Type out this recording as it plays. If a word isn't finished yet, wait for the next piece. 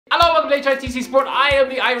welcome to HITC Sport. I am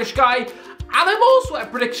the Irish guy. And I'm also a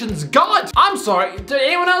predictions god. I'm sorry, did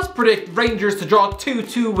anyone else predict Rangers to draw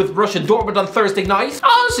 2-2 with Russia Dortmund on Thursday night?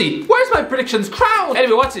 Honestly, where's my predictions crown?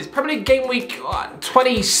 Anyway, what's this? Premier League game week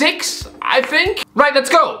 26, I think? Right, let's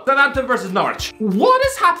go. Southampton versus Norwich. What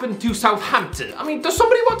has happened to Southampton? I mean, does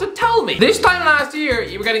somebody want to tell me? This time last year,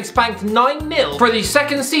 you were getting spanked 9-0 for the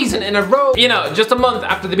second season in a row. You know, just a month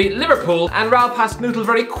after they beat Liverpool, and Ralph Hasenhüttl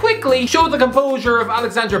very quickly showed the composure of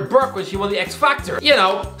Alexander Burke when he won the X Factor. You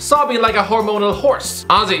know, sobbing like a hormonal horse.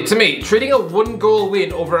 Honestly, to me, treating a 1-goal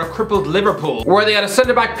win over a crippled Liverpool, where they had a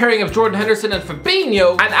centre-back pairing of Jordan Henderson and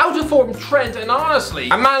Fabinho, an out-of-form Trent, and honestly,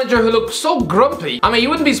 a manager who looked so grumpy. I mean, you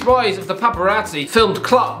wouldn't be surprised if the paparazzi filmed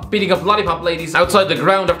Klopp beating up lollipop ladies outside the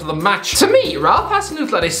ground after the match. To me, Ralph Hasenhüttl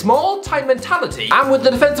had a small-time mentality, and with the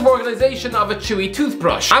defensive organisation of a chewy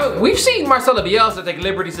toothbrush. I mean, we've seen Marcelo Bielsa take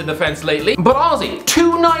liberties in defence lately, but honestly,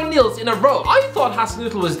 2 9-0s in a row. I thought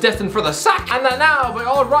Hasenhüttl was destined for the sack, and that now, by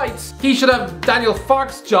all rights, he should have Daniel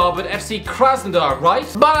Farke's job at FC Krasnodar, right?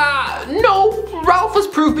 But no, Ralph has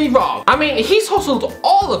proved me wrong. I mean, he's hustled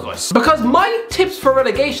all of us, because my tips for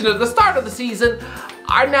relegation at the start of the season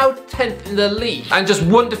are now 10th in the league, and just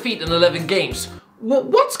 1 defeat in 11 games.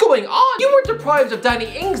 What's going on? You were deprived of Danny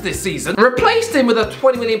Ings this season, replaced him with a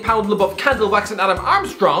 £20 million lump of candle wax and Adam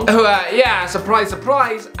Armstrong, who, yeah, surprise,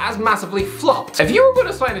 surprise, has massively flopped. If you were going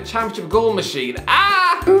to sign a championship goal machine,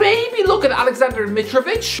 maybe look at Alexander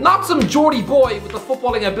Mitrovic, not some Geordie boy with the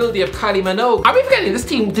footballing ability of Kylie Minogue. Are we forgetting this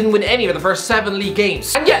team didn't win any of the first 7 league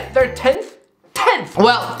games, and yet they're 10th?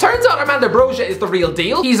 Well, turns out Armando Broja is the real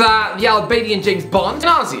deal. He's the Albanian James Bond. And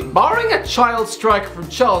honestly, borrowing a child striker from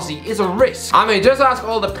Chelsea is a risk. I mean, just ask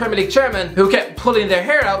all the Premier League chairmen who kept pulling their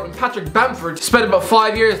hair out when Patrick Bamford spent about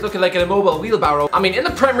 5 years looking like an immobile wheelbarrow. I mean, in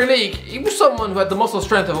the Premier League, he was someone who had the muscle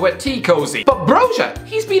strength of a wet tea cozy. But Broja,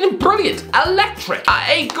 he's been brilliant, electric.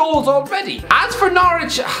 8 goals already. As for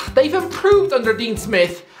Norwich, they've improved under Dean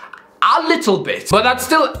Smith a little bit, but that's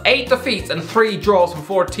still 8 defeats and 3 draws from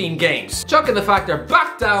 14 games. Chucking the fact they're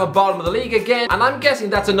back down bottom of the league again, and I'm guessing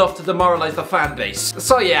that's enough to demoralise the fan base.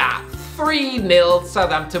 So yeah, 3-0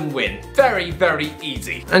 Southampton win. Very, very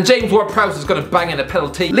easy. And James Ward-Prowse is going to bang in a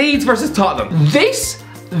penalty. Leeds versus Tottenham. This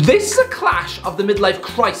is a clash of the midlife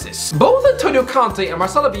crisis. Both Antonio Conte and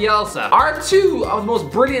Marcelo Bielsa are 2 of the most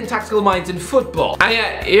brilliant tactical minds in football. And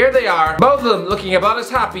yet, here they are, both of them looking about as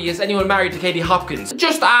happy as anyone married to Katie Hopkins.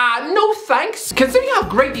 Just, no thanks. Considering how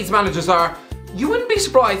great these managers are, you wouldn't be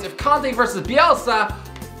surprised if Conte versus Bielsa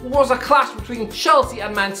was a clash between Chelsea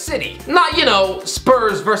and Man City. Not, you know,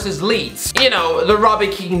 Spurs versus Leeds. You know, the Robbie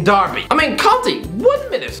Keane derby. I mean, Conte, 1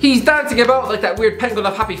 minute, he's dancing about like that weird penguin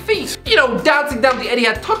of happy feet. You know, dancing down the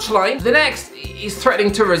Etihad touchline. The next, he's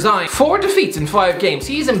threatening to resign. 4 defeats in 5 games.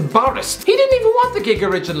 He's embarrassed. He didn't even want the gig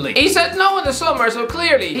originally. He said no in the summer, so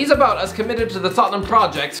clearly he's about as committed to the Tottenham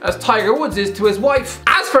project as Tiger Woods is to his wife.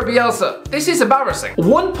 As for Bielsa, this is embarrassing.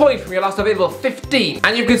 1 point from your last available 15,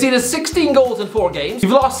 and you've conceded 16 goals in 4 games.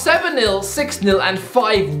 You've lost 7-0, 6-0, and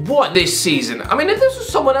 5-1 this season. I mean, if this was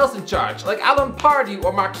someone else in charge, like Alan Pardew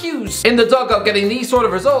or Mark Hughes in the dugout getting these sort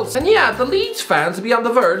of results, then yeah, the Leeds fans would be on the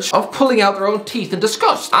verge of pulling out their own teeth in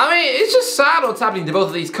disgust. I mean, it's just sad what's happening to both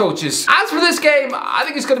of these coaches. As for this game, I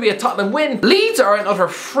think it's going to be a Tottenham win. Leeds are in utter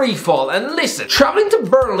free fall, and listen, travelling to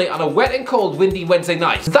Burnley on a wet and cold windy Wednesday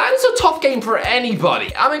night, that is a tough game for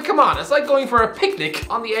anybody. I mean, come on, it's like going for a picnic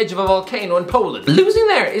on the edge of a volcano in Poland. Losing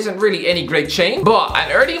there isn't really any great shame, but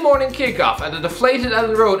an early morning kickoff at a deflated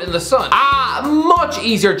Ellen Road in the sun, much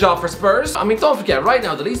easier job for Spurs. I mean, don't forget, right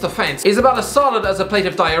now the Leeds defence is about as solid as a plate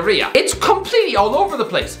of diarrhea. It's completely all over the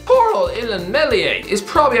place. Poor old Ilan Melier is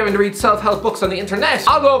probably having to read self-help books on the internet.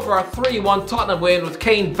 I'll go for a 3-1 Tottenham win with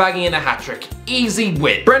Kane bagging in a hat-trick. Easy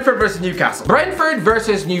win. Brentford versus Newcastle. Brentford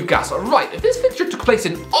versus Newcastle. Right, if this fixture took place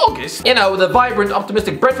in August, you know, with a vibrant,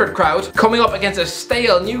 optimistic Brentford crowd coming up against a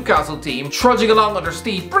stale Newcastle team trudging along under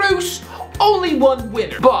Steve Bruce, only 1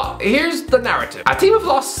 winner. But here's the narrative. A team have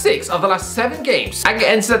lost 6 of the last 7 games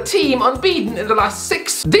against a team unbeaten in the last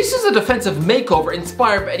 6. This is a defensive makeover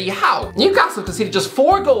inspired by Eddie Howe. Newcastle conceded just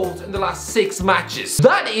 4 goals in the last 6 matches.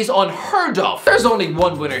 That is unheard of. There's only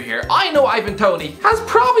 1 winner here. I know Ivan Toney has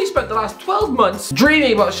probably spent the last 12 months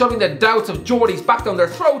dreaming about shoving the doubts of Geordies back down their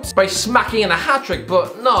throats by smacking in a hat-trick,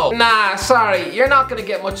 but no. Nah, sorry, you're not gonna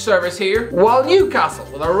get much service here. While Newcastle,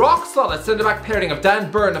 with a rock-solid centre-back pairing of Dan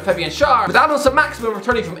Burn and Fabian Schär, with Adam Saint-Maximin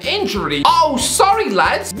returning from injury, oh, sorry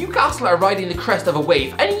lads, Newcastle are riding the crest of a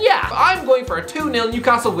wave. And yeah, I'm going for a 2-0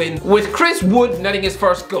 Newcastle win with Chris Wood netting his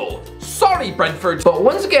first goal. Sorry, Brentford, but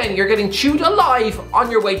once again, you're getting chewed alive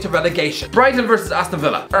on your way to relegation. Brighton versus Aston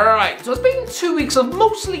Villa. Alright, so it's been 2 weeks of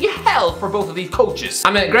mostly hell for both of these coaches.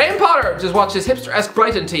 I mean, Graham Potter just watched his hipster-esque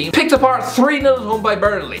Brighton team picked apart 3-0 at home by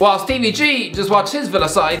Burnley, while Stevie G just watched his Villa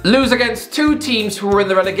side lose against 2 teams who were in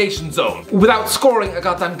the relegation zone without scoring a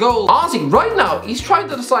goddamn goal. Honestly, right now, he's trying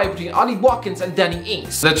to decide between Ollie Watkins and Danny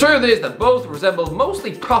Ings. The truth is that both resemble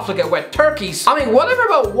mostly profligate wet turkeys. I mean, whatever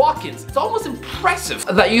about Watkins, it's almost impressive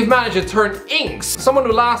that you've managed to turn Ings, someone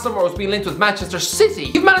who last summer was being linked with Manchester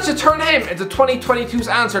City, you've managed to turn him into 2022's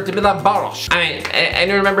answer to Milan Baros. I mean,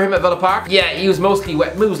 anyone remember him at Villa Park? Yeah, he was mostly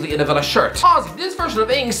wet muesli in a Villa shirt. Honestly, this version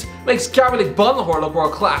of Ings makes Gameweek Bonhor look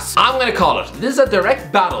world class. I'm gonna call it. This is a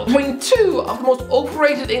direct battle between 2 of the most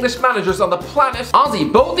overrated English managers on the planet. Honestly,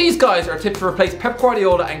 both these guys are tipped to replace Pep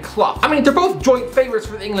Guardiola and Klopp. I mean, they're both joint favourites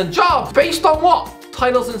for the England job. Based on what?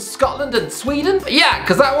 Titles in Scotland and Sweden? Yeah,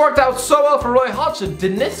 because that worked out so well for Roy Hodgson,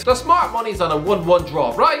 didn't it? The smart money's on a 1-1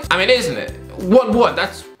 draw, right? I mean, isn't it? 1-1,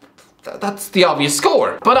 that's the obvious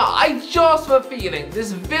score. But I just have a feeling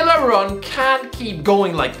this Villa run can't keep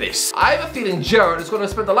going like this. I have a feeling Gerrard is going to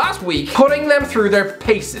spend the last week putting them through their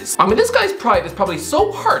paces. I mean, this guy's pride is probably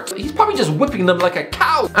so hurt, he's probably just whipping them like a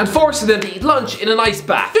cow and forcing them to eat lunch in an ice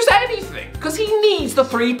bath. Just anything, because he needs the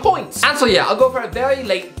 3 points. And so yeah, I'll go for a very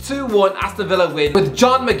late 2-1 Aston Villa win with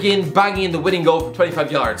John McGinn banging in the winning goal from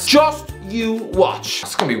 25 yards. Just you watch.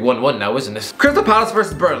 It's gonna be 1-1 now, isn't it? Crystal Palace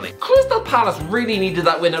versus Burnley. Crystal Palace really needed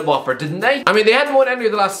that win at Watford, didn't they? I mean, they hadn't won any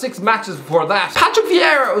of the last 6 matches before that. Patrick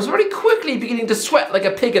Vieira was very quickly beginning to sweat like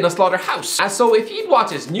a pig in a slaughterhouse. And so if he'd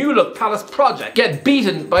watch his new look Palace project get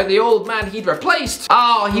beaten by the old man he'd replaced,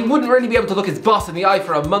 he wouldn't really be able to look his boss in the eye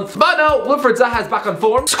for a month. But no, Wilfred Zaha's back on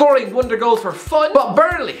form, scoring wonder goals for fun. But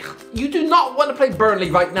Burnley, you do not want to play Burnley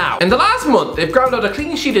right now. In the last month, they've ground out a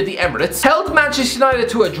clean sheet at the Emirates, held Manchester United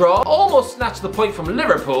to a draw, almost snatched the point from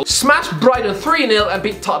Liverpool, smashed Brighton 3-0 and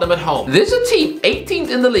beat Tottenham at home. This is a team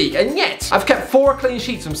 18th in the league, and yet I've kept 4 clean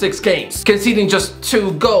sheets from 6 games, conceding just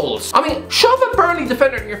 2 goals. I mean, shove a Burnley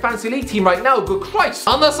defender in your fancy league team right now, good Christ.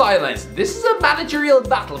 On the sidelines, this is a managerial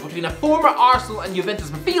battle between a former Arsenal and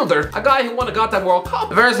Juventus midfielder, a guy who won a goddamn World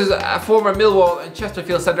Cup, versus a former Millwall and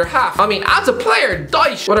Chesterfield centre half. I mean, as a player,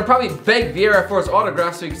 Dyche would have probably begged Vieira for his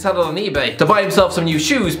autograph so he could sell it on eBay to buy himself some new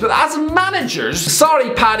shoes, but as managers,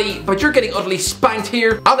 sorry Paddy, but you're getting utterly spanked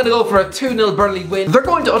here. I'm gonna go for a 2-0 Burnley win. They're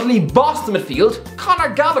going to utterly boss the midfield.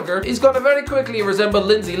 Conor Gallagher is going to very quickly resemble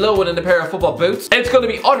Lindsay Lohan in a pair of football boots. It's going to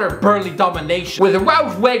be utter Burnley domination, with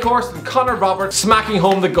Wout Weghorst and Connor Roberts smacking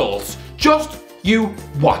home the goals. Just you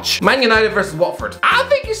watch. Man United versus Watford. I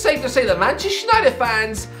think it's safe to say that Manchester United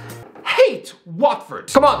fans hate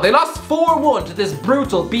Watford. Come on, they lost 4-1 to this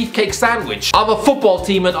brutal beefcake sandwich of a football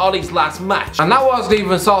team in Ollie's last match. And that wasn't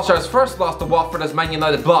even Solskjaer's first loss to Watford as Man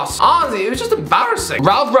United boss. Honestly, it was just embarrassing.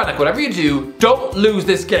 Ralph Rangnick, whatever you do, don't lose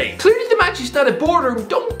this game. Clearly the Manchester United boardroom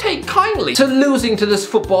don't take kindly to losing to this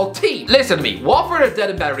football team. Listen to me, Watford are dead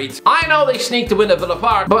and buried. I know they sneaked to win at Villa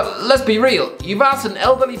Park, but let's be real, you've asked an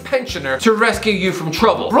elderly pensioner to rescue you from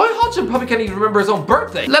trouble. Roy Hodgson probably can't even remember his own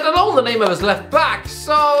birthday, let alone the name of his left back,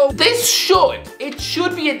 so this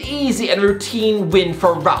should be an easy and routine win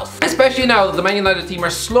for Ralph, especially now that the Man United team are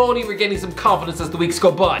slowly regaining some confidence as the weeks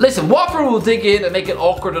go by. Listen, Watford will dig in and make it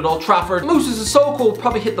awkward at Old Trafford. Moussa Sissoko will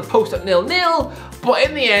probably hit the post at 0-0, but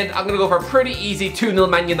in the end, I'm gonna go for a pretty easy 2-0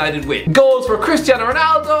 Man United win. Goals for Cristiano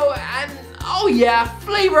Ronaldo and, oh yeah,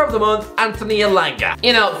 flavour of the month, Anthony Elanga.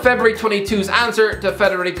 You know, February 22's answer to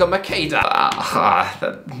Federico Makeda.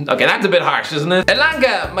 Okay, that's a bit harsh, isn't it?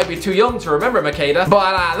 Elanga might be too young to remember Makeda,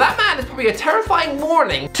 but that man is probably a terrifying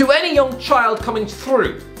warning to any young child coming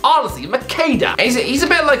through. Honestly, Makeda. He's a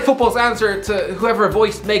bit like football's answer to whoever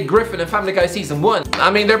voiced Meg Griffin in Family Guy Season 1. I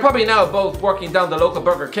mean, they're probably now both working down the local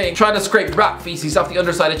Burger King, trying to scrape rat feces off the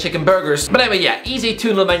underside of chicken burgers. But anyway, yeah, easy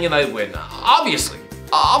 2-0 Man United win. Obviously.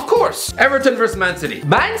 Of course. Everton versus Man City.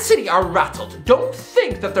 Man City are rattled. Don't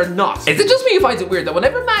think that they're not. Is it just me who finds it weird that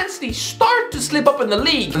whenever Man City start to slip up in the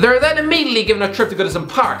league, they're then immediately given a trip to Goodison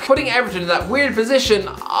Park, putting Everton in that weird position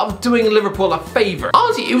of doing Liverpool a favour?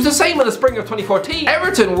 Honestly, it was the same in the spring of 2014.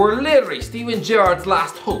 Everton were literally Steven Gerrard's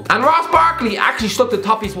last hope. And Ross Barkley actually stuck the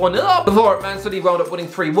Toffees 1-0 up before Man City wound up winning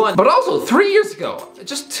 3-1. But also, 3 years ago,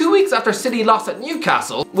 just 2 weeks after City lost at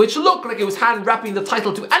Newcastle, which looked like it was hand-wrapping the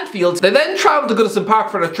title to Anfield, they then travelled to Goodison Park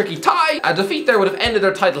for a tricky tie. A defeat there would have ended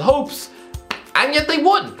their title hopes. and yet they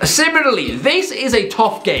won. Similarly, this is a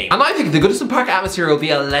tough game, and I think the Goodison Park atmosphere will be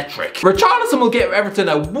electric. Richarlison will give Everton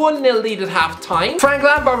a 1-0 lead at half-time. Frank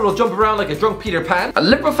Lampard will jump around like a drunk Peter Pan, and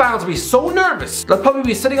Liverpool fans will be so nervous they'll probably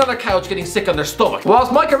be sitting on their couch getting sick on their stomach,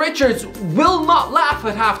 whilst Micah Richards will not laugh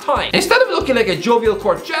at half-time. Instead of looking like a jovial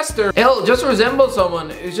court jester, he'll just resemble someone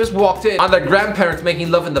who's just walked in on their grandparents making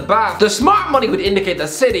love in the bath. The smart money would indicate that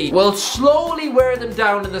City will slowly wear them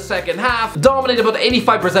down in the second half, dominate about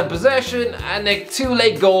 85% possession, and nick 2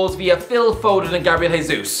 late goals via Phil Foden and Gabriel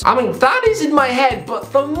Jesus. I mean, that is in my head,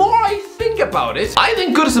 but the more I think about it, I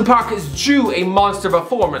think Goodison Park is due a monster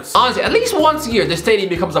performance. Honestly, at least once a year, the stadium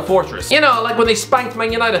becomes a fortress. You know, like when they spanked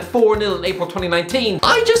Man United 4-0 in April 2019.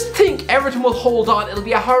 I just think Everton will hold on. It'll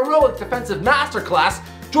be a heroic defensive masterclass.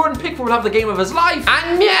 Jordan Pickford will have the game of his life.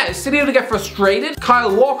 And yeah, City will get frustrated.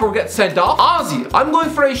 Kyle Walker will get sent off. Honestly, I'm going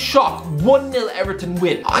for a shock 1-0 Everton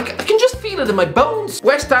win. I can just feel it in my bones.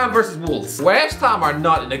 West Ham versus Wolves. West Ham are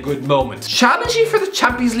not in a good moment. Challenge you for the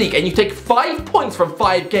Champions League and you take 5 points from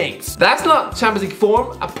 5 games. That's not Champions League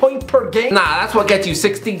form. A point per game. Nah, that's what gets you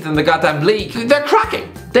 16th in the goddamn league. They're cracking.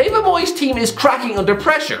 David Moyes' team is cracking under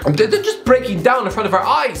pressure. They're just breaking down in front of our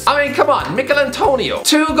eyes. I mean, come on, Mikel Antonio,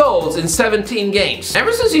 2 goals in 17 games.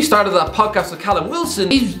 Ever since he started that podcast with Callum Wilson,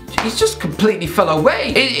 he's just completely fell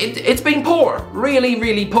away. It's been poor,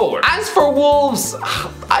 really poor. As for Wolves,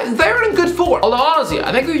 they're in good form. Although honestly,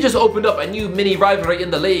 I think we just opened up a new mini rivalry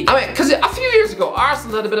in the league. I mean, because a few years ago,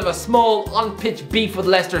 Arsenal had a bit of a small on-pitch beef with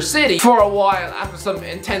Leicester City for a while after some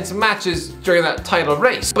intense matches during that title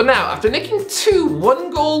race. But now, after nicking 2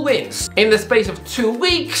 one-goal wins in the space of 2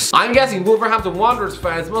 weeks, I'm guessing Wolverhampton Wanderers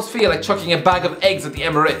fans must feel like chucking a bag of eggs at the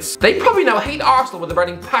Emirates. They probably now hate Arsenal with a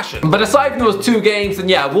burning passion. But aside from those 2 games, then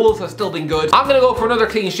yeah, Wolves have still been good. I'm gonna go for another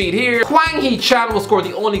clean sheet here. Kwang Hee-chan will score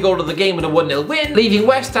the only goal of the game with a 1-0 win, leaving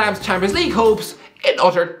West Ham's Champions League hopes in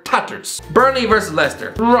utter tatters. Burnley versus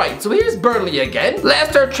Leicester. Right, so here's Burnley again.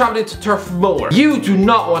 Leicester traveling to Turf Moor. You do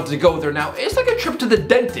not want to go there now. It's like a trip to the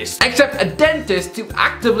dentist, except a dentist who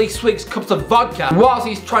actively swigs cups of vodka whilst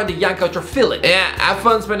he's trying to yank out your filling. Yeah, have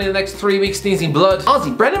fun spending the next 3 weeks sneezing blood.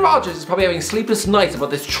 Honestly, Brendan Rodgers is probably having sleepless nights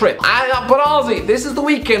about this trip. But honestly, this is the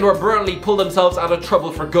weekend where Burnley pull themselves out of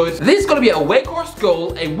trouble for good. This is going to be a Wakehorse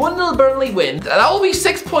goal, a 1-0 Burnley win. That will be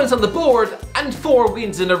 6 points on the board and 4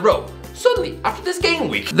 wins in a row. Suddenly, after this game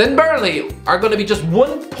week, then Burnley are going to be just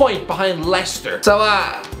 1 point behind Leicester. So,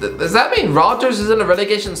 does that mean Rodgers is in a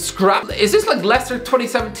relegation scrap? Is this like Leicester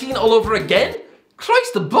 2017 all over again?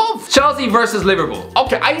 Christ above. Chelsea versus Liverpool.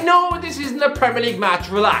 Okay, I know this isn't a Premier League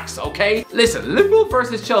match, relax, okay? Listen, Liverpool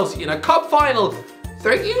versus Chelsea in a cup final,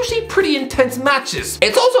 they're usually pretty intense matches.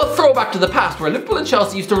 It's also a throwback to the past where Liverpool and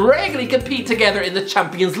Chelsea used to regularly compete together in the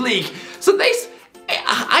Champions League. So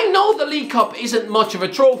I know the League Cup isn't much of a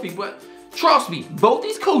trophy, but trust me, both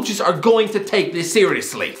these coaches are going to take this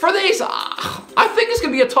seriously. For this, I think it's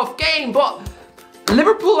going to be a tough game, but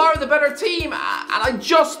Liverpool are the better team, and I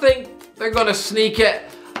just think they're going to sneak it.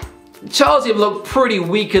 Chelsea have looked pretty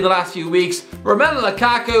weak in the last few weeks. Romelu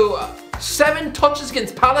Lukaku, 7 touches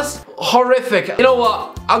against Palace, horrific. You know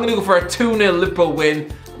what? I'm going to go for a 2-0 Liverpool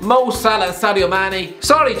win. Mo Salah and Sadio Mane.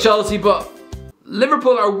 Sorry Chelsea, but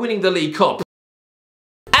Liverpool are winning the League Cup.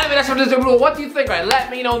 Anyway, that's for this video. What do you think? Right, let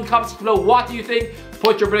me know in the comments below. What do you think?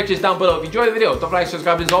 Put your predictions down below. If you enjoyed the video, don't forget to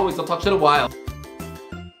subscribe. As always, I'll talk to you in a while.